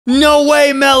No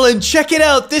way, Melon! Check it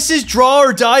out! This is Draw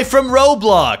or Die from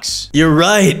Roblox! You're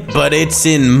right, but it's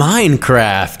in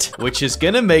Minecraft. Which is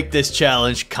gonna make this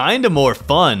challenge kinda more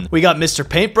fun. We got Mr.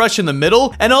 Paintbrush in the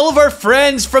middle, and all of our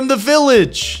friends from the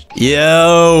village!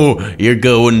 Yo, you're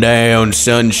going down,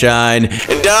 Sunshine. And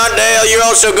Dondale, you're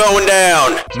also going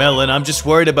down. Melon, I'm just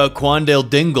worried about Quandale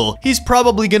Dingle. He's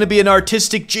probably gonna be an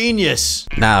artistic genius.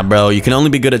 Nah, bro, you can only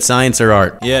be good at science or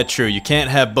art. Yeah, true. You can't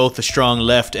have both a strong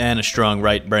left and a strong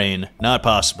right brain. Not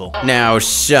possible. Now,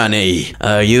 Sonny,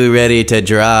 are you ready to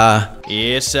draw?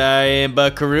 Yes, I am,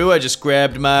 Buckaroo. I just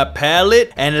grabbed my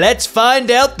palette, and let's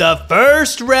find out the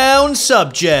first round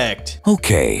subject.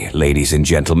 Okay, ladies and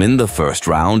gentlemen, the first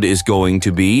round is going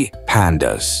to be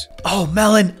pandas. Oh,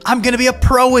 Melon, I'm gonna be a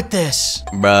pro at this.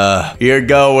 Bruh, you're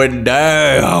going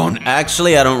down.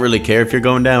 Actually, I don't really care if you're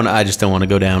going down. I just don't want to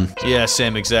go down. Yeah,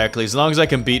 same exactly. As long as I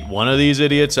can beat one of these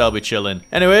idiots, I'll be chilling.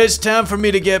 Anyway, it's time for me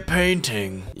to get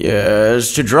painting.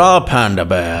 Yes, to draw a panda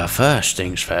bear, first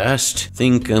things first.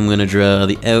 Think I'm gonna draw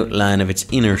the outline of its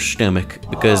inner stomach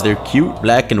because they're cute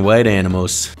black and white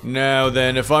animals. Now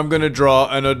then, if I'm gonna draw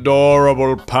an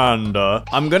adorable panda,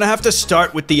 I'm gonna have to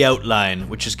start with the outline,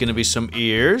 which is gonna be some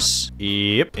ears.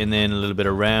 Yep, and then a little bit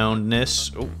of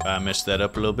roundness. Oh, I messed that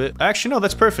up a little bit. Actually, no,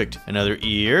 that's perfect. Another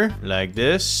ear, like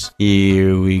this.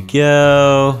 Here we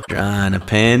go. Drawing a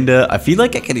panda. I feel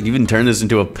like I could even turn this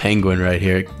into a penguin right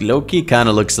here. Loki kind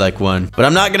of looks like one, but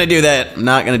I'm not gonna do that. I'm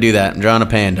not gonna do that. I'm drawing a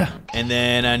panda. And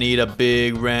then I need a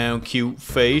big, round, cute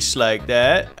face like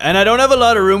that. And I don't have a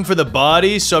lot of room for the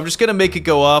body, so I'm just gonna make it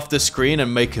go off the screen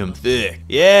and make him thick.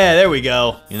 Yeah, there we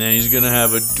go. And then he's gonna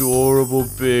have adorable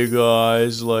big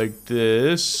eyes like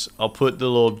this. I'll put the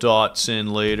little dots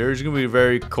in later. He's gonna be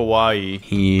very kawaii.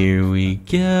 Here we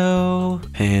go.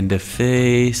 Panda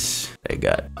face. They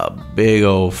got a big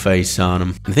old face on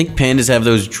them. I think pandas have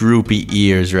those droopy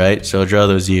ears, right? So I'll draw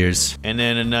those ears. And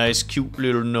then a nice, cute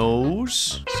little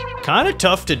nose. Kind of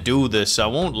tough to do this, I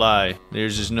won't lie.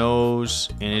 There's his nose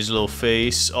and his little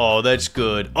face. Oh, that's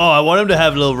good. Oh, I want him to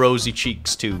have little rosy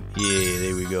cheeks too. Yeah,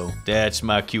 there we go. That's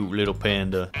my cute little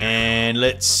panda. And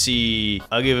let's see.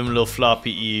 I'll give him little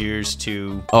floppy ears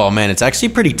too. Oh man, it's actually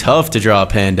pretty tough to draw a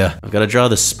panda. I've got to draw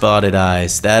the spotted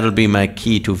eyes. That'll be my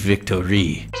key to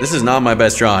victory. This is not my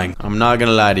best drawing. I'm not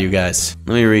gonna lie to you guys.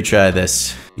 Let me retry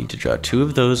this. Need to draw two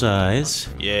of those eyes.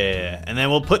 Yeah, and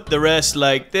then we'll put the rest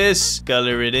like this.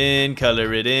 Color it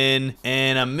in,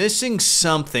 and I'm missing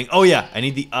something. Oh yeah, I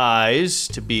need the eyes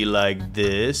to be like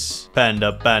this.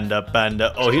 Panda, panda,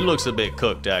 panda. Oh, he looks a bit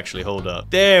cooked actually, hold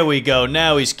up. There we go,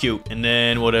 now he's cute. And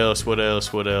then what else?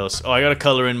 Oh, I gotta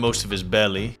color in most of his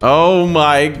belly. Oh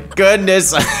my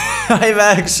goodness, I've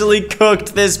actually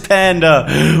cooked this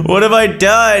panda. What have I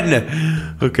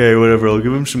done? Okay, whatever, I'll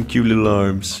give him some cute little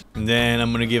arms. And then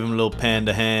I'm gonna give him little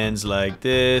panda hands like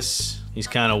this. He's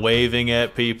kind of waving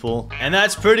at people. And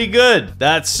that's pretty good.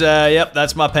 That's, yep,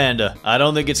 that's my panda. I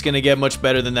don't think it's gonna get much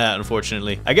better than that,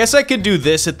 unfortunately. I guess I could do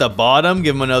this at the bottom,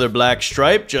 give him another black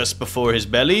stripe just before his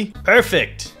belly.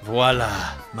 Perfect.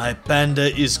 Voila. My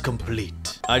panda is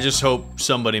complete. I just hope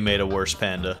somebody made a worse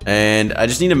panda. And I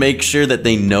just need to make sure that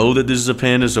they know that this is a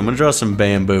panda, so I'm gonna draw some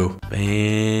bamboo.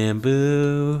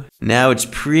 Bamboo. Now it's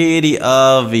pretty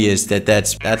obvious that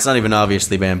that's not even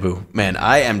obviously bamboo. Man,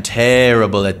 I am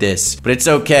terrible at this, but it's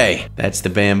okay. That's the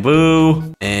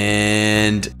bamboo.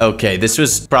 And okay, this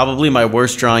was probably my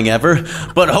worst drawing ever,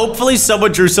 but hopefully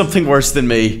someone drew something worse than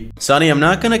me. Sonny, I'm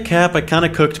not gonna cap. I kind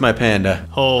of cooked my panda.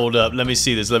 Hold up. Let me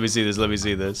see this. Let me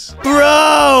see this.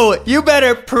 Bro, you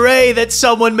better pray that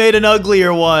someone made an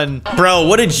uglier one. Bro,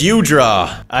 what did you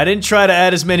draw? I didn't try to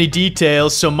add as many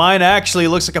details, so mine actually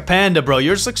looks like a panda, bro.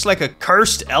 Yours looks like a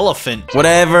cursed elephant.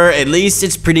 Whatever, at least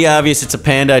it's pretty obvious it's a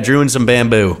panda. I drew in some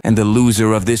bamboo. And the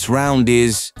loser of this round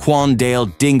is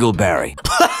Quandale Dingleberry.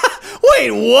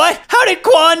 Wait, what? How did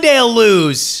Quandale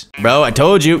lose? Bro, I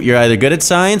told you, you're either good at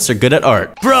science or good at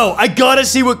art. Bro, I gotta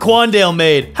see what Quandale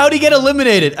made. How'd he get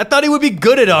eliminated? I thought he would be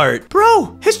good at art.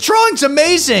 Bro, his drawing's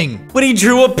amazing. But he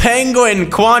drew a penguin.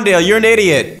 Quandale, you're an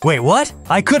idiot. Wait, what?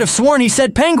 I could have sworn he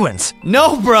said penguins.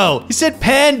 No, bro. He said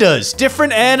pandas.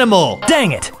 Different animal.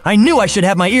 Dang it. I knew I should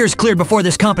have my ears cleared before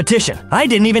this competition. I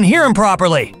didn't even hear him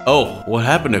properly. Oh, what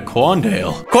happened to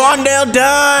Quandale? Quandale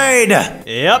died!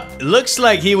 Yep, looks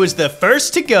like he was the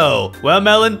first to go. Well,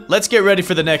 Melon, let's get ready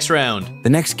for the next round. The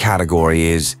next category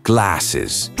is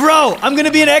glasses. Bro, I'm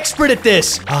gonna be an expert at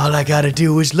this. All I gotta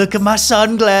do is look at my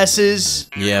sunglasses.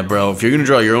 Yeah, bro, if you're gonna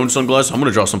draw your own sunglasses, I'm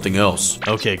gonna draw something else.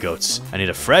 Okay, goats, I need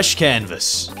a fresh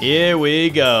canvas. Here we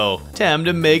go. Time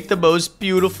to make the most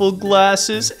beautiful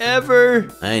glasses ever.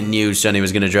 I knew Sonny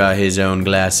was gonna draw his own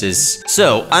glasses.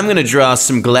 So, I'm gonna draw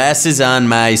some glasses on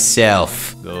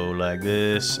myself. Go like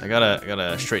this. I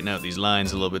gotta straighten out these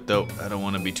lines a little bit though. I don't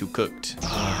want to be too cooked.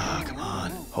 Ah, come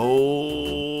on.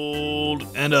 Hold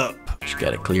and up. Just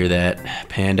gotta clear that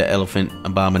panda elephant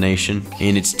abomination.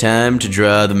 And it's time to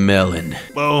draw the melon.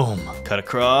 Boom. Cut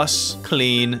across.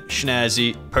 Clean.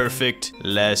 Schnazzy. Perfect.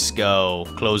 Let's go.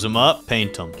 Close them up.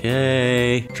 Paint them.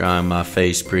 Okay. Drawing my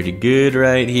face pretty good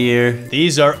right here.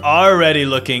 These are already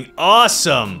looking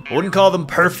awesome. I wouldn't call them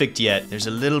perfect yet. There's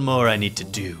a little more I need to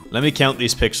do. Let me count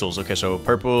these pixels. Okay, so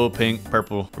purple, pink,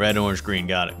 purple, red, orange, green.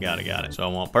 Got it. So I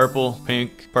want purple,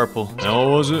 pink, purple. Now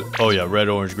what was it? Oh yeah, red,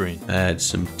 orange, green. Add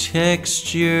some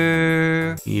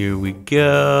texture. Here we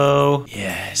go.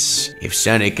 Yes. If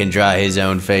Sonny can draw his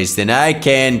own face, then I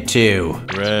can too.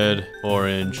 Red,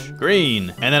 orange,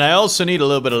 green. And then I also need a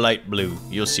little bit of light blue.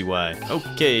 You'll see why.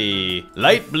 Okay.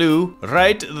 Light blue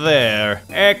right there.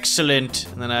 Excellent.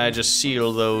 And then I just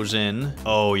seal those in.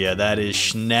 Oh yeah, that is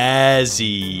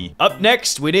schnazzy. Up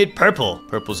next, we need purple.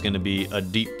 Purple's gonna be a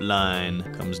deep line.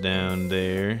 Comes down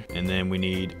there. And then we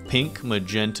need pink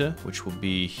magenta, which will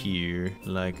be here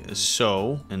like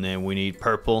so. And then we need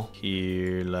purple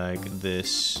here like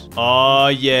this. Oh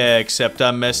yeah, except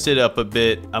I messed it up a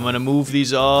bit. I'm gonna move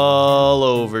these all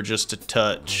over just a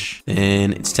touch.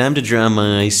 And it's time to draw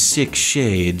my 6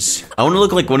 shades. I want to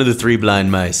look like one of the 3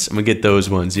 blind mice. I'm gonna get those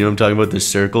ones. You know what I'm talking about? The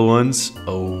circle ones?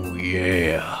 Oh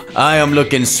yeah. I am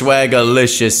looking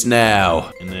swaggerlicious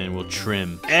now. And then we'll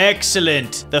trim.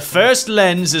 Excellent. The first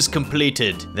lens is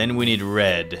completed. Then we need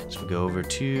red. So we go over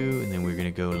 2, and then we're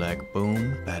gonna go like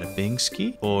boom, bada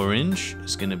bingski. Orange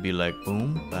is gonna be like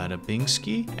boom, bada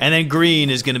bingski. And then green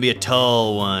is gonna be a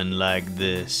tall one like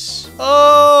this.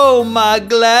 Oh, my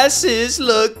glasses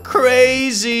look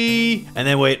crazy. And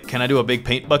then wait, can I do a big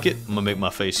paint bucket? I'm gonna make my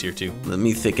face here too. Let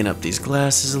me thicken up these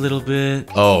glasses a little bit.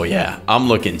 Oh yeah, I'm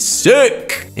looking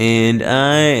sick. And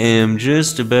I am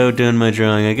just about done my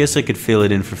drawing. I guess I could fill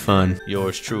it in for fun.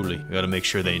 Yours truly. I gotta make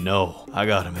sure they know. I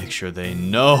gotta make sure they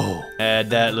know. Add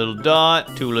that little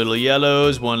dot, 2 little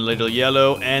yellows, 1 little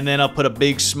yellow, and then I'll put a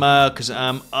big smile because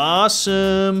I'm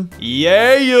awesome. Yeah.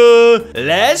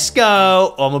 Let's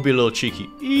go. Oh, I'm gonna be a little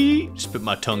cheeky. Spit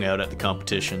my tongue out at the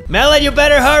competition. Melon, you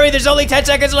better hurry. There's only 10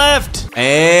 seconds left.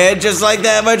 And just like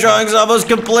that, my drawing's almost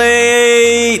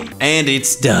complete. And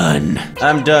it's done.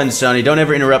 I'm done, Sonny. Don't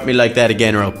ever interrupt me like that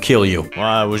again or I'll kill you. Well,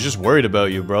 I was just worried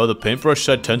about you, bro. The paintbrush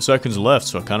said 10 seconds left,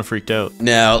 so I kind of freaked out.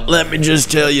 Now, let me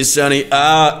just tell you, Sonny,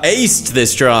 aced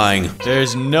this drawing.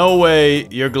 There's no way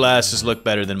your glasses look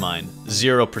better than mine.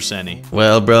 0%-y.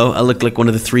 Well, bro, I look like one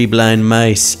of the 3 blind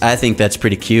mice. I think that's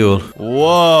pretty cool.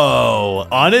 Whoa.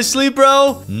 Honestly,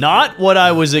 bro, not what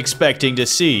I was expecting to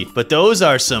see, but those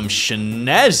are some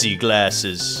schnazzy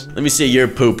glasses. Let me see your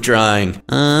poop drawing.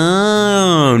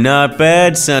 Oh, not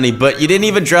bad, Sonny, but you didn't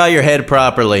even draw your head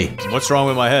properly. What's wrong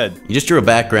with my head? You just drew a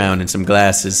background and some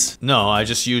glasses. No, I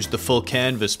just used the full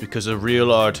canvas because a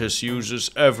real artist uses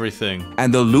everything.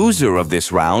 And the loser of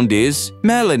this round is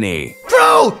Melanie.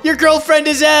 Bro, your girlfriend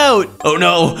is out! Oh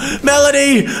no,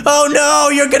 Melanie! Oh no,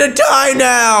 you're gonna die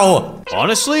now!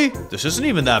 Honestly, this isn't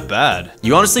even that bad.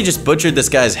 You honestly just butchered this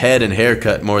guy's head and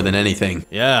haircut more than anything.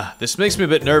 Yeah, this makes me a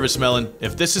bit nervous, Melon.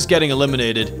 If this is getting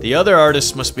eliminated, the other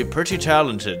artists must be pretty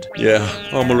talented. Yeah,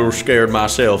 I'm a little scared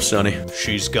myself, Sonny.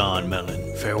 She's gone,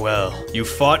 Melon. Farewell. You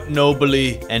fought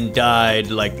nobly and died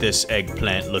like this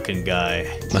eggplant-looking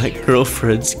guy. My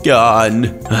girlfriend's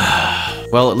gone.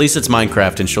 Well, at least it's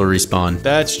Minecraft and she'll respawn.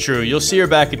 That's true. You'll see her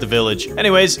back at the village.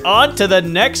 Anyways, on to the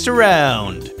next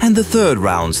round. And the third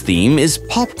round's theme is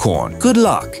popcorn. Good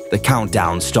luck. The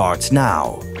countdown starts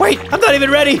now. Wait, I'm not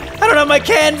even ready. I don't have my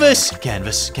canvas.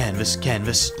 Canvas.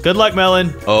 Good luck,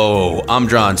 Melon. Oh, I'm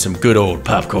drawing some good old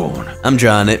popcorn. I'm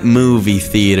drawing it movie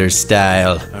theater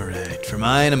style. All right. For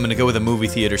mine, I'm gonna go with a movie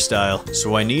theater style.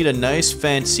 So I need a nice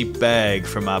fancy bag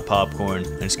for my popcorn.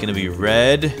 And it's gonna be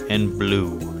red and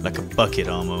blue, like a bucket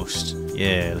almost.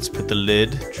 Yeah, let's put the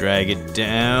lid, drag it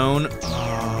down.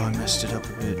 Oh, messed it up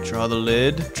a bit. Draw the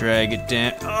lid, drag it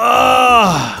down.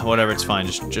 Ah, whatever, it's fine.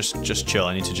 Just chill.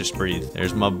 I need to just breathe.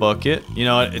 There's my bucket. You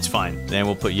know what? It's fine. Then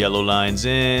we'll put yellow lines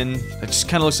in. It just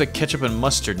kind of looks like ketchup and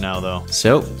mustard now, though.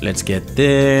 So, let's get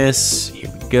this. Here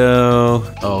we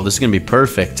go. Oh, this is gonna be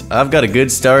perfect. I've got a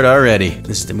good start already.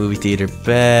 This is the movie theater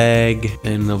bag.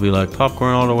 And there'll be like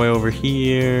popcorn all the way over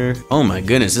here. Oh my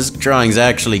goodness, this drawing's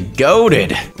actually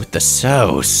goated with the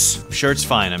sauce. I'm sure it's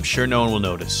fine. I'm sure no one will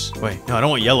notice. Wait, no, I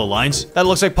don't want yellow lines. That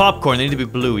looks like popcorn. They need to be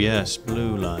blue. Yes,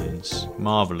 blue lines.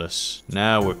 Marvelous.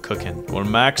 Now we're cooking. We'll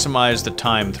maximize the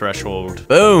time threshold.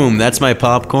 Boom, that's my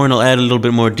popcorn. I'll add a little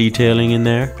bit more detailing in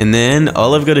there. And then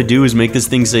all I've got to do is make this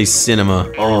thing say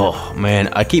cinema. Oh man,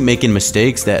 I keep making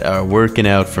mistakes that are working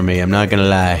out for me. I'm not gonna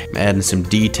lie. I'm adding some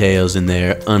details in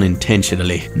there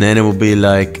unintentionally. And then it will be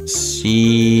like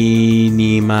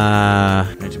cinema.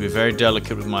 I need to be very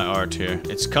delicate with my art here.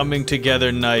 It's coming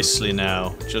together nicely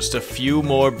now. Just a few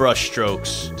more brush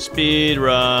strokes. Speed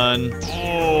run.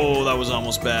 Oh, that was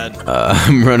almost bad.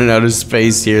 I'm running out of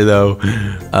space here though.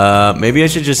 Maybe I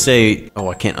should just say, oh,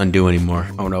 I can't undo anymore.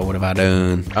 Oh no, what have I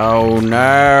done? Oh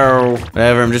no.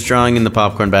 Whatever, I'm just drawing in the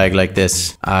popcorn bag like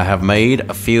this. I have made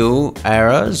a few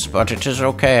errors, but it is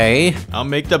okay. I'll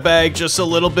make the bag just a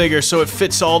little bigger so it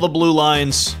fits all the blue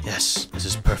lines. Yes, this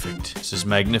is perfect. This is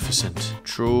magnificent.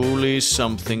 Truly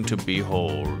something to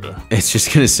behold. It's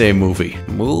just gonna say movie.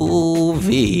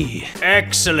 Movie.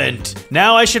 Excellent.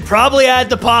 Now I should probably add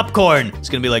the popcorn. It's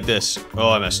gonna be like this. Oh,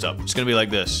 I messed up. It's gonna be like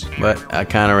this. But I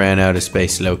kind of ran out of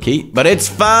space low-key. But it's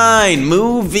fine.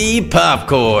 Movie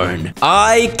popcorn.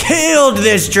 I killed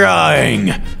this drawing.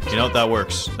 You know what? That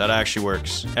works. That actually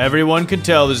works. Everyone can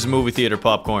tell this is movie theater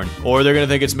popcorn. Or they're gonna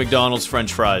think it's McDonald's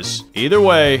French fries. Either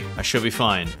way, I should be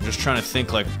fine. I'm just trying to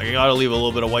think like, I gotta leave a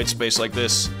little bit of white space like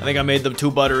this. I think I made them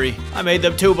too buttery.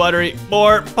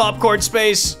 More popcorn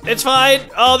space. It's fine.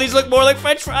 Oh, these look more like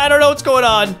French fries. I don't know what's going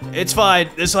on. It's fine.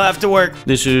 This will have to work.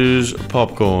 This is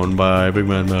popcorn by Big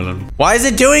Man Melon. Why is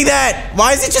it doing that?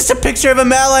 Why is it just a picture of a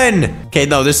melon? Okay,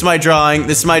 no, this is my drawing.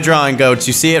 This is my drawing, goats.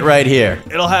 You see it right here.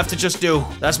 It'll have to just do.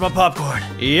 That's my popcorn.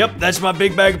 Yep, that's my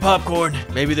big bag of popcorn.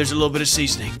 Maybe there's a little bit of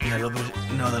seasoning. Yeah, a little bit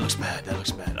of, no, that looks bad. That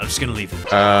looks bad. I'm just gonna leave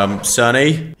it.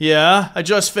 Sonny? Yeah, I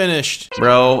just finished.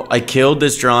 Bro, I killed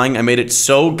this drawing. I made it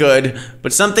so good,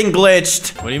 but something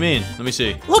glitched. What do you mean? Let me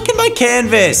see. Look at my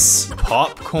canvas.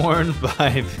 Popcorn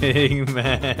by Big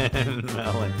Man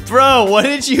Melon. Bro, what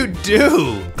did you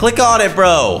do? Click on it,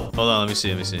 bro. Hold on, let me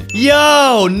see.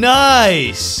 Yo,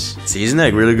 nice. See, isn't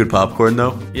that really good popcorn,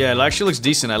 though? Yeah, it actually looks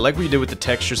decent. I like what you did with the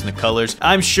textures and the colors.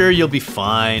 I'm sure you'll be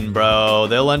fine, bro.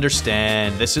 They'll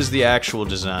understand. This is the actual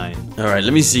design. All right,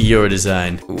 let me see your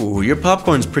design. Ooh, your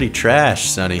popcorn's pretty trash,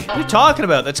 Sonny. What are you talking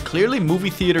about? That's clearly movie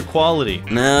theater quality.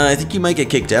 Nah, I think you might get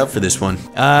kicked out for this one.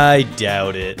 I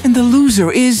doubt it. And the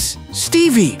loser is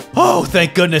Stevie. Oh,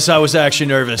 thank goodness I was actually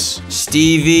nervous.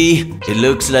 Stevie, it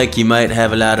looks like you might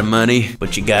have a lot of money,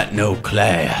 but you got no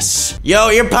class. Yo,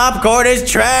 your popcorn is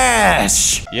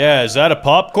trash! Yeah, is that a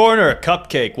popcorn or a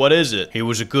cupcake? What is it? He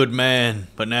was a good man,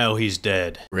 but now he's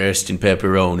dead. Rest in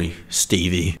pepperoni,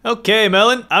 Stevie. Okay,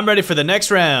 Melon, I'm ready for the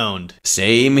next round.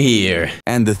 Same here.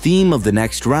 And the theme of the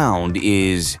next round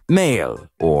is mail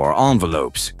or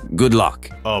envelopes. Good luck.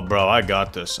 Oh, bro, I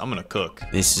got this. I'm gonna cook.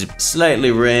 This is a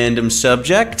slightly random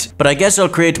subject, but I guess I'll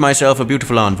create myself a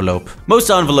beautiful envelope. Most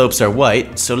envelopes are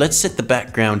white, so let's set the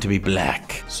background to be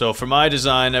black. So for my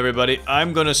design, everybody,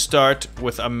 I'm gonna start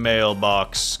with a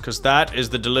mailbox, because that is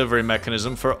the delivery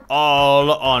mechanism for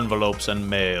all envelopes and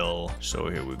mail. So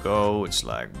here we go. It's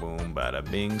like boom, bada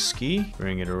bing ski.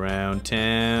 Bring it around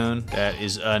town. That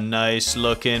is a nice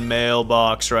looking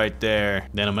mailbox right there.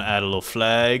 Then I'm gonna add a little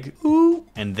flag. Ooh.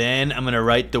 And then I'm gonna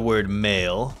write the word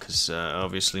mail, because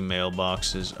obviously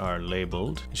mailboxes are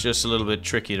labeled. It's just a little bit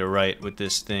tricky to write with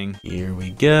this thing. Here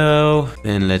we go.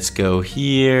 Then let's go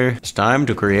here. It's time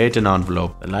to create an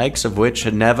envelope, the likes of which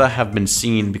had never have been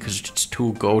seen because it's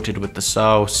too goated with the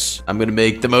sauce. I'm gonna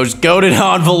make the most goated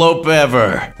envelope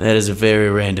ever. That is a very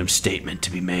random statement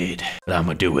to be made, but I'm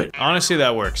gonna do it. Honestly,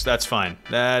 that works. That's fine.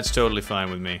 That's totally fine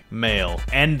with me. Mail.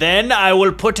 And then I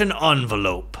will put an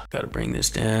envelope. Gotta bring this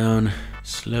down.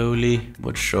 Slowly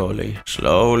but surely.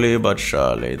 Slowly but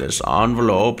surely. This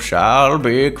envelope shall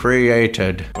be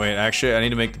created. Wait, actually, I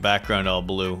need to make the background all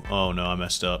blue. Oh no, I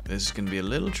messed up. This is gonna be a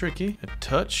little tricky. A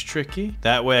touch tricky.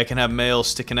 That way I can have mail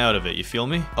sticking out of it. You feel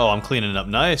me? Oh, I'm cleaning it up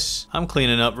nice. I'm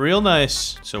cleaning up real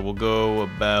nice. So we'll go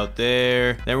about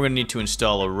there. Then we're gonna need to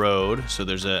install a road. So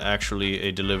there's actually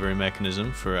a delivery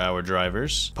mechanism for our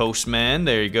drivers. Postman,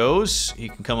 there he goes. He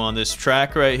can come on this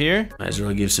track right here. Might as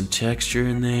well give some texture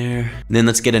in there. And then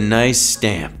let's get a nice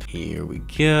stamp. Here we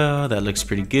go. That looks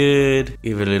pretty good.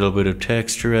 Give it a little bit of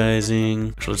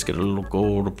texturizing. So let's get a little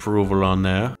gold approval on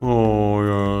there.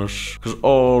 Oh, yes. Because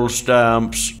all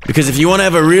stamps. Because if you want to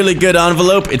have a really good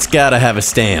envelope, it's got to have a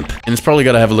stamp. And it's probably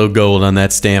got to have a little gold on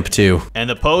that stamp, too. And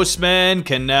the postman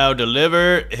can now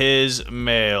deliver his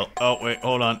mail. Oh, wait,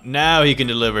 hold on. Now he can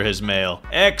deliver his mail.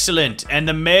 Excellent. And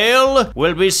the mail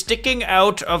will be sticking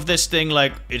out of this thing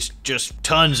like it's just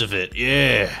tons of it.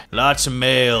 Yeah. Lots of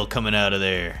mail coming out of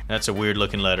there. That's a weird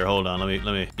looking letter. Hold on. Let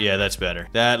me. Yeah, that's better.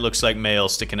 That looks like mail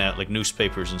sticking out like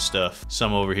newspapers and stuff.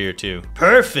 Some over here too.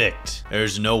 Perfect.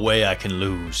 There's no way I can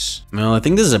lose. Well, I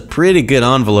think this is a pretty good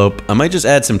envelope. I might just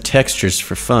add some textures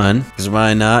for fun. Because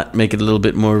why not? Make it a little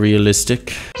bit more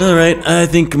realistic. Alright, I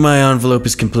think my envelope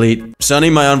is complete.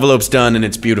 Sonny, my envelope's done and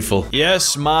it's beautiful.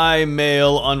 Yes, my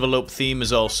mail envelope theme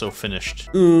is also finished.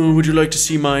 Would you like to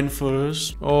see mine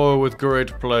first? Oh, with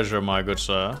great pleasure, my good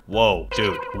sir. Whoa,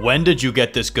 dude, when did you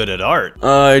get this good at art?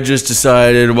 I just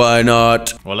decided, why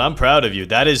not? Well, I'm proud of you.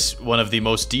 That is one of the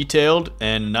most detailed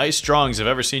and nice drawings I've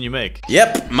ever seen you make.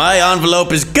 Yep, my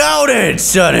envelope is golden,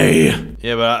 Sonny!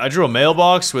 Yeah, but I drew a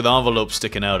mailbox with envelopes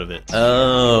sticking out of it.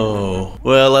 Oh,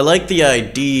 well, I like the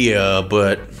idea,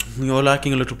 but you're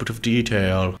lacking a little bit of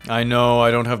detail. I know,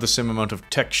 I don't have the same amount of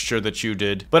texture that you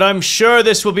did, but I'm sure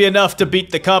this will be enough to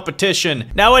beat the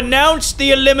competition. Now announce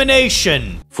the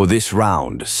elimination! For this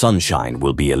round, Sunshine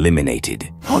will be eliminated.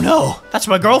 Oh no, that's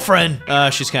my girlfriend.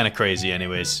 She's kind of crazy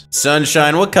anyways.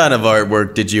 Sunshine, what kind of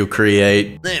artwork did you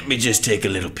create? Let me just take a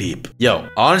little peep. Yo,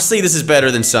 honestly, this is better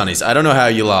than Sunny's. I don't know how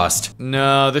you lost.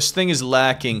 No, this thing is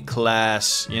lacking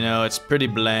class. You know, it's pretty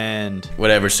bland.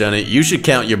 Whatever, Sunny. You should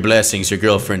count your blessings. Your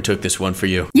girlfriend took this one for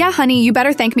you. Yeah, honey, you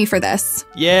better thank me for this.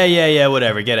 Yeah,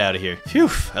 whatever. Get out of here. Phew,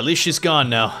 at least she's gone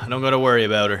now. I don't gotta worry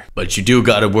about her. But you do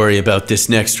gotta worry about this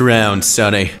next round,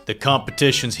 Sunny. The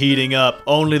competition's heating up.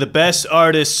 Only the best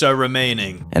artists are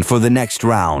remaining. And for the next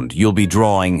round, you'll be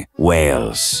drawing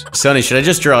whales. Sunny, should I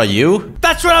just draw you?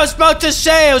 That's what I was about to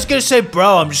say. I was gonna say,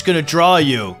 bro, I'm just gonna draw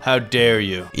you. How dare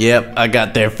you? Yep, I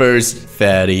got there first.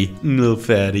 Fatty. Little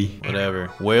fatty. Whatever.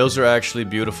 Whales are actually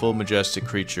beautiful, majestic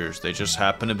creatures. They just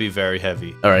happen to be very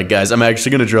heavy. Alright, guys, I'm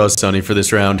actually gonna draw Sunny for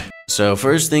this round. So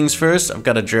first things first, I've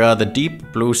got to draw the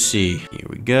deep blue sea. Here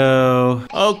we go.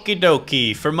 Okie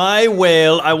dokie. For my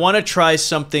whale, I want to try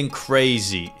something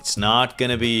crazy. It's not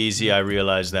gonna be easy, I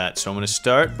realize that. So I'm gonna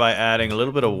start by adding a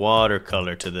little bit of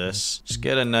watercolor to this. Just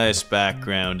get a nice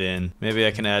background in. Maybe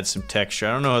I can add some texture.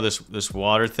 I don't know how this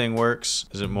water thing works.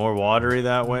 Is it more watery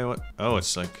that way? What? Oh,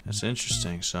 it's like, that's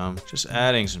interesting. So I'm just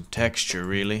adding some texture,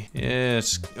 really. Yeah,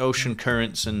 it's ocean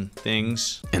currents and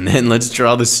things. And then let's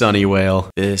draw the Sunny whale.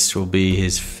 This will be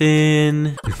his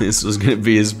fin. This was gonna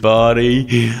be his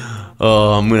body.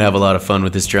 Oh, I'm gonna have a lot of fun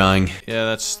with this drawing. Yeah,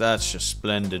 that's just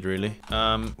splendid, really.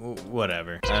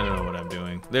 Whatever. I don't know what I'm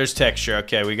doing. There's texture.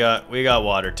 Okay, we got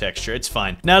water texture. It's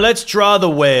fine. Now let's draw the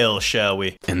whale, shall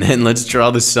we? And then let's draw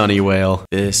the Sunny whale.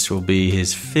 This will be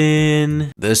his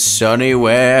fin. The Sunny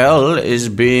whale is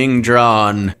being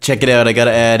drawn. Check it out. I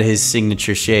gotta add his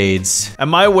signature shades. And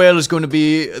my whale is going to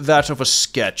be that of a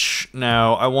sketch.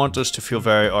 Now, I want us to feel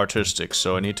very artistic,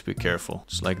 so I need to be careful.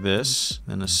 It's like this.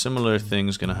 Then a similar thing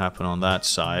is gonna happen on that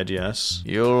side, yes.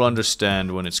 You'll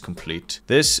understand when it's complete.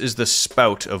 This is the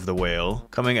spout of the whale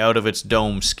coming out of its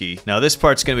dome ski. Now this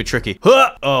part's gonna be tricky.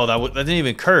 Huh! Oh, that didn't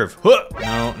even curve. Huh!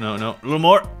 No. A little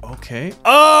more. Okay.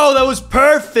 Oh, that was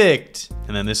perfect!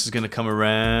 And then this is gonna come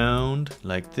around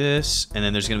like this. And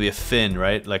then there's gonna be a fin,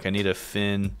 right? Like I need a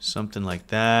fin, something like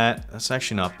that. That's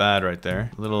actually not bad right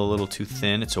there. A little too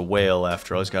thin. It's a whale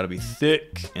after all. It's gotta be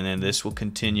thick. And then this will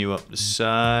continue up the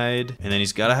side. And then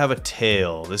he's gotta have a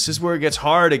tail. This is where it gets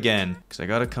hard again. Because I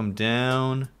gotta come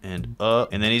down and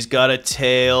up. And then he's got a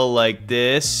tail like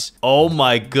this. Oh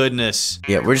my goodness.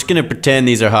 Yeah, we're just gonna pretend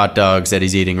these are hot dogs that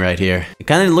he's eating right here. It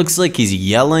kind of looks like he's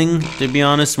yelling, to be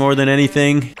honest, more than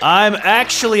anything. I'm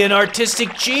actually an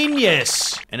artistic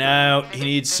genius. And now he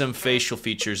needs some facial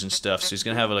features and stuff. So he's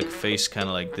gonna have like a face kind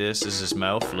of like this. This is his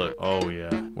mouth. Look. Oh yeah,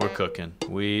 we're cooking.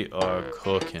 We are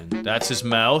cooking. That's his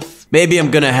mouth. Maybe I'm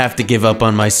gonna have to give up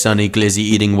on my Sunny glizzy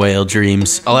eating whale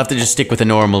dreams. I'll have to just stick with a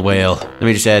normal whale. Let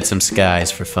me just add some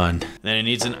skies for fun. Then he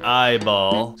needs an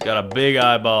eyeball. He's got a big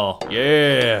eyeball.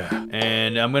 Yeah.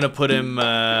 And I'm gonna put him,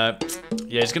 yeah,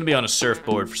 he's gonna be on a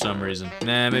surfboard for some reason.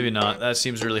 Nah, maybe not. That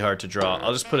seems really hard to draw.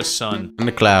 I'll just put a sun. something. And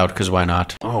the cloud, because why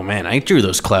not? Oh man, I drew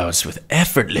those clouds with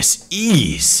effortless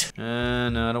ease.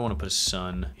 No, I don't want to put a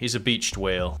sun. He's a beached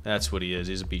whale. That's what he is.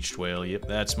 He's a beached whale. Yep,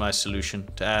 that's my solution.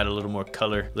 To add a little more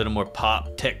color, a little more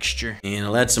pop, texture. And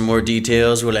I'll add some more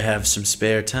details while I have some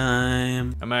spare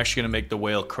time. I'm actually going to make the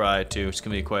whale cry too. It's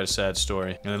going to be quite a sad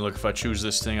story. And then look, if I choose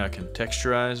this thing, I can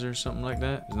texturize or something like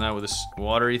that. Isn't that what this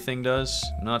watery thing does?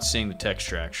 I'm not seeing the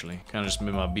texture actually. Kind of just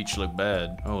made my beach look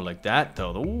bad. Oh, like that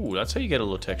though. Ooh, that's how you get a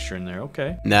little texture in there.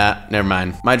 Okay. Nah, never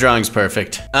mind. My drawing's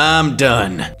perfect. I'm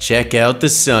done. Check out the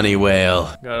sunny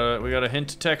whale. We got a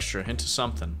hint of texture, a hint of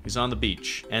something. He's on the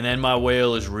beach. And then my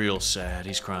whale is real sad.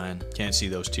 He's crying. Can't see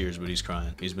those tears, but he's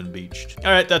crying. He's been beached.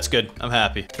 All right, that's good. I'm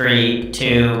happy. 3,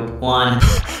 2, 1.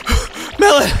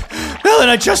 Melon,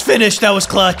 I just finished. That was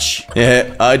clutch.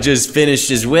 Yeah, I just finished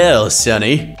as well,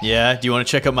 Sonny. Yeah, do you want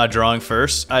to check out my drawing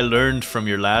first? I learned from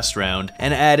your last round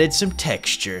and added some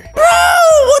texture. Bro,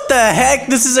 what the heck?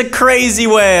 This is a crazy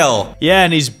whale. Yeah,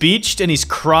 and he's beached and he's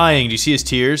crying. Do you see his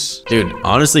tears? Dude,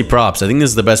 honestly, props. I think this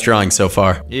is the best drawing so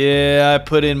far. Yeah, I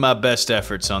put in my best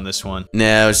efforts on this one.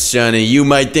 Now, Sonny, you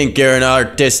might think you're an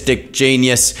artistic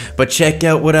genius, but check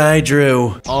out what I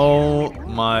drew. Oh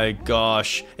my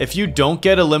gosh. If you don't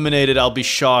get eliminated, I'll be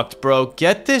shocked, bro.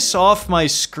 Get this off my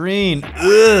screen.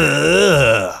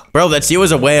 Ugh. Bro, that's you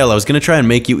as a whale. I was gonna try and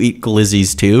make you eat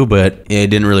glizzies too, but it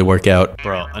didn't really work out.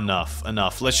 Bro, enough.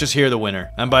 Let's just hear the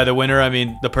winner. And by the winner, I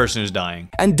mean the person who's dying.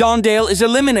 And Dondale is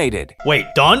eliminated. Wait,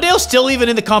 Dondale's still even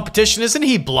in the competition? Isn't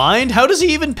he blind? How does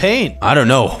he even paint? I don't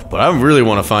know, but I really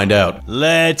want to find out.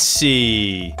 Let's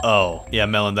see. Oh, yeah,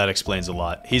 Melon, that explains a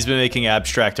lot. He's been making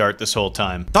abstract art this whole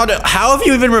time. How have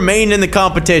you even remained in the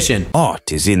competition?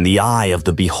 Art is in the eye of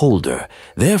the beholder.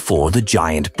 Therefore, the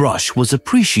giant brush was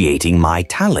appreciating my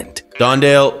talent.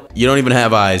 Dondale, you don't even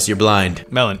have eyes. You're blind.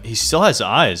 Melon, he still has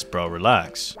eyes, bro.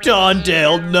 Relax.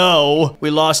 Dondale, no.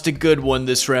 We lost a good one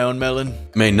this round, Melon.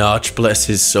 May Notch bless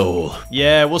his soul.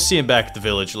 Yeah, we'll see him back at the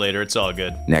village later. It's all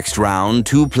good. Next round,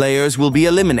 2 players will be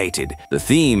eliminated. The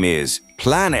theme is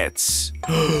planets.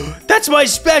 That's my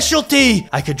specialty!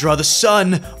 I could draw the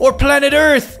sun, or planet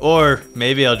Earth, or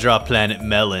maybe I'll draw planet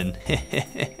Melon.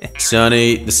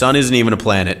 Sonny, the sun isn't even a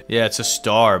planet. Yeah, it's a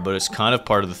star, but it's kind of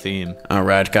part of the theme.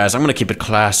 Alright, guys, I'm gonna keep it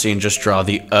classy and just draw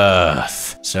the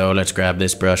Earth. So let's grab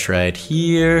this brush right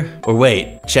here. Or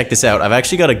wait, check this out. I've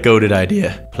actually got a goated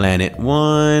idea. Planet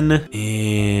 1,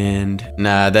 and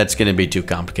nah, that's gonna be too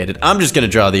complicated. I'm just gonna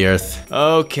draw the Earth.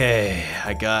 Okay,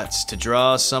 I got to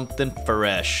draw something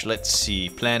fresh. Let's see.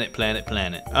 Planet.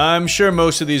 I'm sure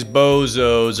most of these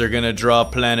bozos are gonna draw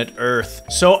planet Earth.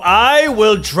 So I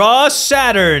will draw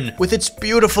Saturn. With its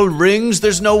beautiful rings,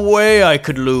 there's no way I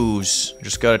could lose.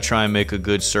 Just gotta try and make a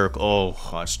good circle. Oh,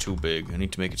 that's too big. I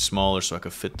need to make it smaller so I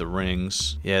can fit the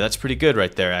rings. Yeah, that's pretty good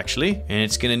right there, actually. And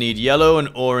it's gonna need yellow and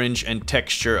orange and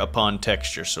texture upon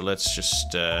texture. So let's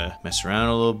just mess around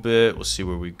a little bit. We'll see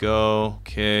where we go.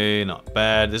 Okay, not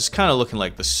bad. This is kind of looking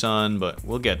like the sun, but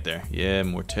we'll get there. Yeah,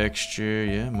 more texture.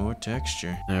 Yeah, more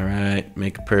texture. Alright,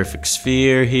 make a perfect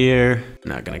sphere here.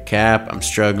 Not gonna cap. I'm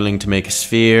struggling to make a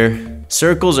sphere.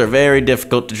 Circles are very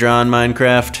difficult to draw in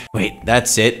Minecraft. Wait,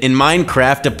 that's it. In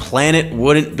Minecraft, a planet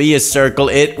wouldn't be a circle.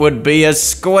 It would be a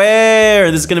square.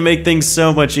 This is gonna make things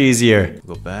so much easier.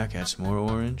 Go back, add some more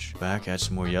orange. Back, add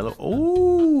some more yellow.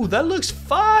 Oh, that looks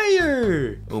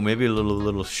fire. Oh, maybe a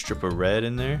little strip of red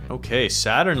in there. Okay,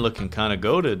 Saturn looking kind of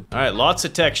goated. All right, lots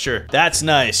of texture. That's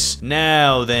nice.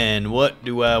 Now then, what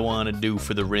do I want to do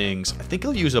for the rings? I think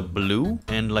I'll use a blue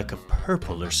and like a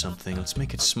purple or something. Let's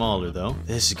make it smaller though.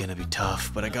 This is gonna be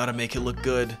tough, but I gotta make it look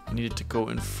good. I need it to go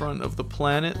in front of the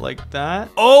planet like that.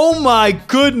 Oh my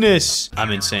goodness!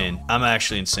 I'm insane. I'm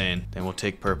actually insane. Then we'll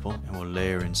take purple and we'll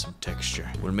layer in some texture.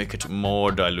 We'll make it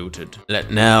more diluted.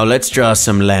 Now let's draw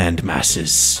some land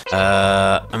masses.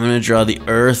 I'm gonna draw the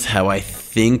Earth how I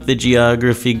think the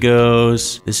geography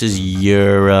goes. This is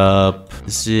Europe.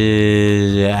 This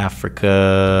is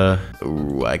Africa.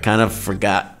 Ooh, I kind of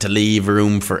forgot to leave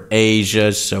room for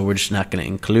Asia, so we're just not gonna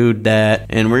include that.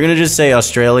 And we're gonna just say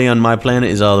Australia on my planet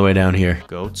is all the way down here.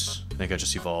 Goats? I think I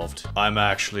just evolved. I'm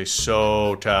actually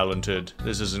so talented.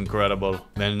 This is incredible.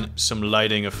 Then some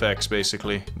lighting effects,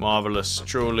 basically. Marvelous,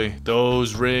 truly.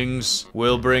 Those rings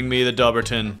will bring me the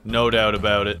Dubberton, no doubt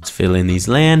about it. Let's fill in these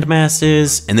land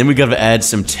masses, and then we gotta add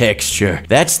some texture.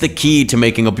 That's the key to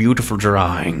making a beautiful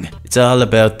drawing. It's all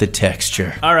about the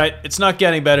texture. All right, it's not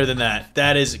getting better than that.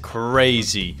 That is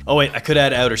crazy. Oh wait, I could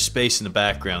add outer space in the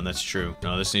background. That's true.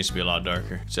 No, this needs to be a lot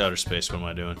darker. It's outer space. What am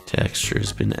I doing?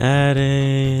 Texture's been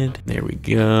added. There we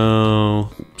go.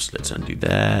 Oops, let's undo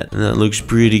that. That looks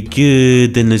pretty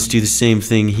good. Then let's do the same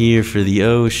thing here for the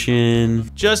ocean.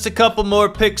 Just a couple more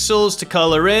pixels to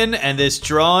color in, and this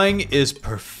drawing is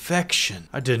perfection.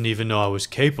 I didn't even know I was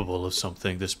capable of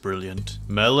something this brilliant.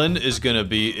 Melon is gonna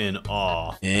be in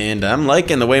awe. And I'm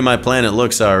liking the way my planet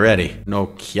looks already. No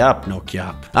kyap, no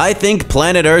kyap. I think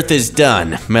planet Earth is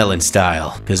done, Melon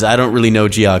style, because I don't really know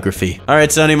geography. All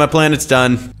right, Sonny, my planet's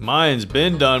done. Mine's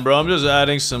been done, bro. I'm just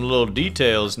adding some little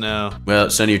details now. Well,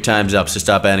 Sonny, your time's up, so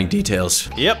stop adding details.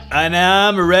 Yep, and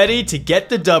I'm ready to get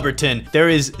the Dubberton. There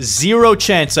is 0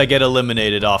 chance I get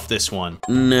eliminated off this one.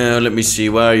 No, let me see.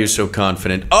 Why are you so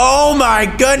confident? Oh my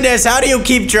goodness, how do you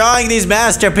keep drawing these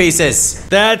masterpieces?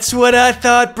 That's what I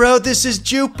thought, bro. This is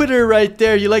Jupiter right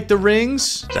there. You like the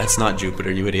rings? That's not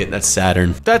Jupiter, you idiot. That's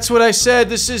Saturn. That's what I said.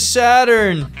 This is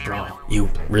Saturn. Bro, you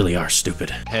really are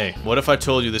stupid. Hey, what if I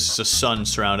told you this is a sun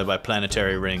surrounded by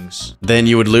planetary rings? Then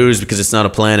you would lose because it's not a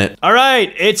planet. All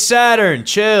right, it's Saturn.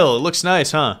 Chill. It looks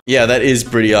nice, huh? Yeah, that is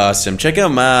pretty awesome. Check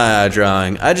out my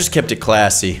drawing. I just kept it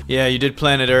classy. Yeah, you did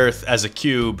planet Earth as a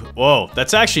cube. Whoa,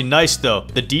 that's actually nice, though.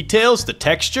 The details, the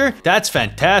texture, that's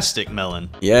fantastic, Melon.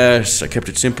 Yes, I kept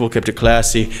it simple, kept it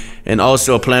classy. And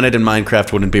also, a planet in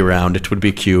Minecraft wouldn't be round. It would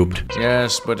be cubed.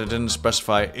 Yes, but it didn't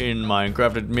specify in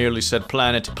Minecraft. It merely said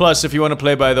planet. Plus, if you want to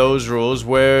play by those rules,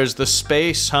 where's the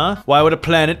space, huh? Why would a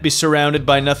planet be surrounded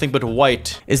by nothing but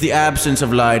white? Is the absence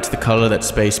of light the color that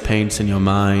space paints in your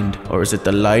mind? Or is it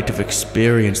the light of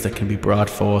experience that can be brought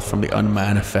forth from the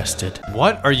unmanifested?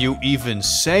 What are you even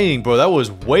saying, bro? That was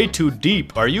way too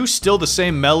deep. Are you still the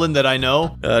same Melon that I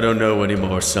know? I don't know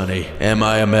anymore, Sonny. Am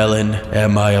I a melon?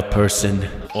 Am I a person?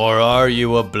 Or are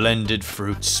you a blended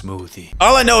fruit smoothie?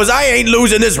 All I know is I ain't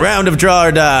losing this round of draw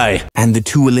or die. And the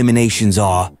 2 eliminations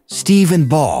are Steve and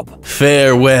Bob.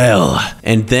 Farewell.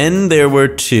 And then there were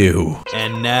 2.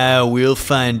 And now we'll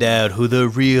find out who the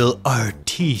real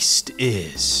artiste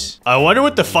is. I wonder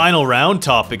what the final round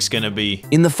topic's gonna be.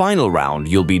 In the final round,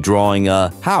 you'll be drawing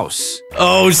a house.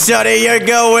 Oh, Sonny, you're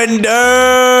going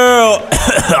down.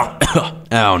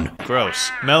 Down. Gross.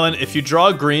 Melon, if you draw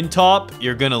a green top,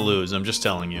 you're gonna lose. I'm just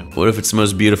telling you. What if it's the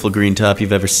most beautiful green top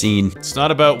you've ever seen? It's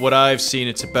not about what I've seen,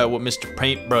 it's about what Mr.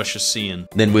 Paintbrush is seeing.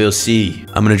 Then we'll see.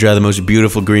 I'm gonna draw the most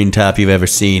beautiful green top you've ever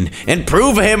seen and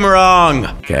prove him wrong.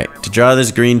 Okay, to draw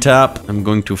this green top, I'm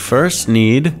going to first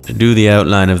need to do the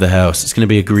outline of the house. It's gonna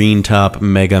be a green top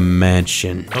mega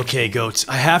mansion. Okay, goats,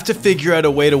 I have to figure out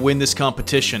a way to win this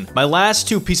competition. My last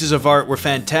 2 pieces of art were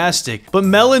fantastic, but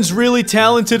Melon's really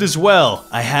talented as well.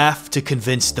 I have to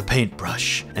convince the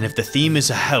paintbrush. And if the theme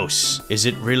is a house, is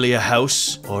it really a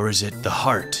house or is it the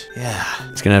heart? Yeah.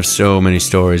 It's gonna have so many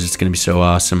stories. It's gonna be so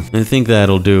awesome. I think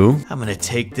that'll do. I'm gonna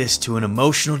take this to an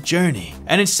emotional journey.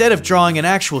 And instead of drawing an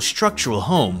actual structural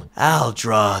home, I'll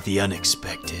draw the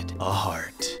unexpected, a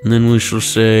heart. And then we shall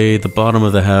say the bottom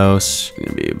of the house is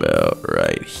gonna be about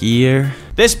right here.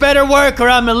 This better work or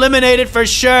I'm eliminated for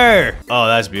sure. Oh,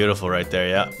 that's beautiful right there,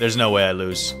 yeah. There's no way I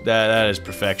lose. That is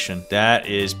perfection. That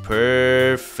is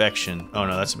perfection. Oh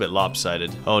no, that's a bit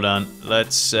lopsided. Hold on.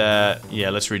 Let's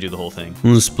redo the whole thing.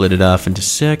 We'll split it off into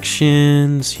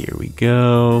sections. Here we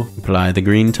go. Apply the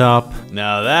green top.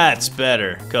 Now that's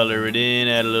better. Color it in,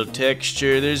 add a little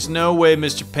texture. There's no way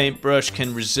Mr. Paintbrush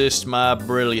can resist my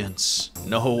brilliance.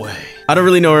 No way. I don't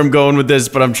really know where I'm going with this,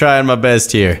 but I'm trying my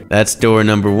best here. That's door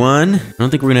number 1. I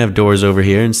don't think we're gonna have doors over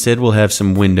here. Instead, we'll have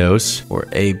some windows, or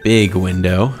a big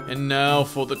window. And now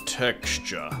for the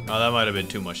texture. Oh, that might have been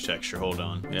too much texture. Hold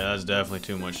on. Yeah, that's definitely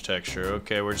too much texture.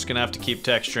 Okay, we're just gonna have to keep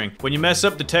texturing. When you mess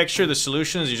up the texture, the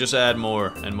solution is you just add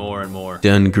more and more and more.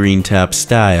 Done green top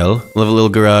style. We'll have a little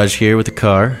garage here with a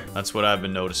car. That's what I've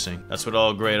been noticing. That's what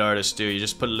all great artists do. You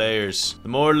just put layers. The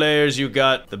more layers you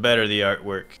got, the better the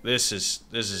artwork. This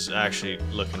is actually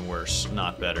looking worse,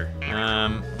 not better.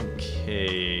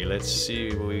 Okay, let's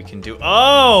see what we can do.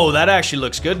 Oh, that actually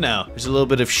looks good now. There's a little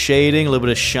bit of shading, a little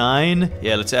bit of shine.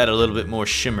 Yeah, let's add a little bit more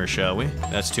shimmer, shall we?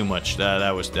 That's too much.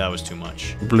 That was too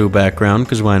much. Blue background,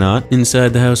 because why not?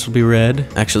 Inside the house will be red.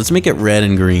 Actually, let's make it red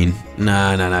and green.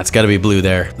 Nah, it's gotta be blue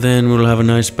there. Then we'll have a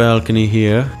nice balcony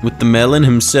here with the melon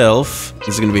himself.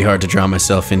 This is gonna be hard to draw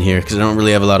myself in here because I don't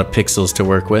really have a lot of pixels to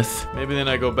work with. Maybe then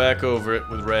I go back over it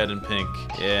with red and pink.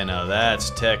 Yeah, now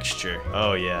that's texture.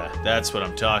 Oh yeah, that's what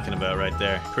I'm talking about right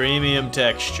there. Premium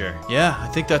texture. Yeah, I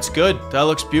think that's good. That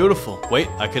looks beautiful. Wait,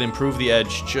 I could improve the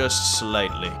edge just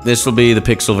slightly. This will be the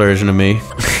pixel version of me.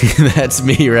 That's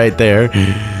me right there.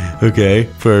 Okay,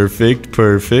 perfect.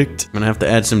 I'm gonna have to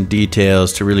add some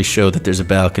details to really show that there's a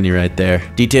balcony right there.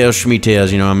 Details,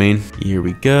 schmeetails, you know what I mean? Here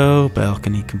we go,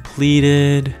 balcony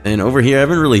completed. And over here, I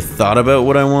haven't really thought about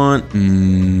what I want.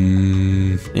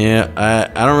 Yeah,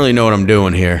 I don't really know what I'm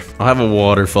doing here. I'll have a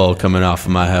waterfall coming off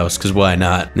of my house, because why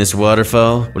not? And this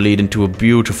waterfall will lead into a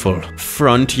beautiful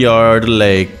front yard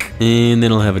lake. And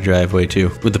then I'll have a driveway too,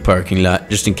 with the parking lot,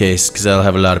 just in case, because I'll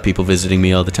have a lot of people visiting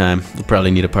me all the time. I'll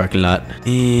probably need a parking lot.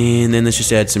 And then let's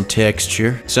just add some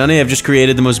texture. Sonny, I've just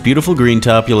created the most beautiful green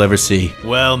top you'll ever see.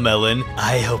 Well, Melon,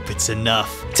 I hope it's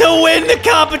enough to win the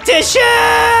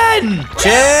competition!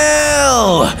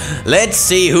 Chill! Let's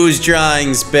see whose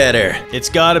drawing's better. It's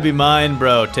gotta be mine,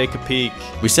 bro. Take a peek.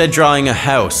 We said drawing a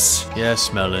house.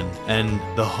 Yes, Melon. And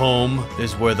the home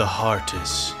is where the heart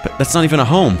is. But that's not even a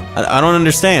home. I don't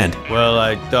understand. Well,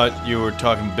 I thought you were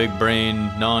talking big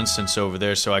brain nonsense over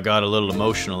there, so I got a little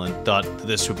emotional and thought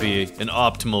this would be an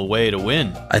optimal way to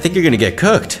win. I think you're gonna get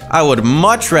cooked. I would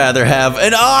much rather have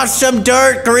an awesome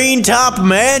dirt green top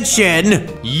mansion.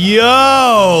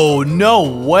 Yo! No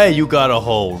way you got a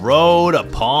whole road, a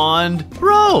pond.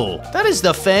 Bro, that is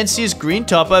the fanciest green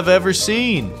top I've ever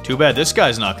seen. Too bad this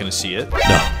guy's not gonna see it.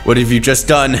 No. What have you just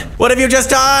done? What have you just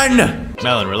done?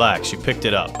 Melon, relax. You picked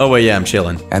it up. Oh, wait, yeah, I'm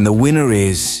chilling. And the winner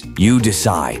is, you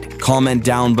decide. Comment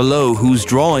down below whose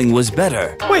drawing was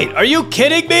better. Wait, are you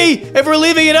kidding me? If we're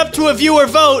leaving it up to a viewer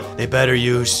vote, they better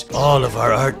use all of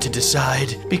our art to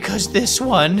decide. Because this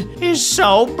one is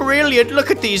so brilliant. Look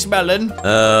at these, Melon.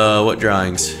 What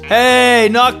drawings? Hey,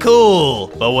 not cool.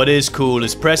 But what is cool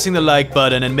is pressing the like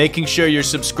button and making sure you're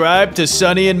subscribed to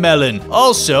Sunny and Melon.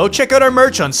 Also, check out our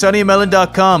merch on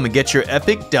sunnyandmelon.com and get your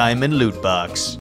epic diamond loot box.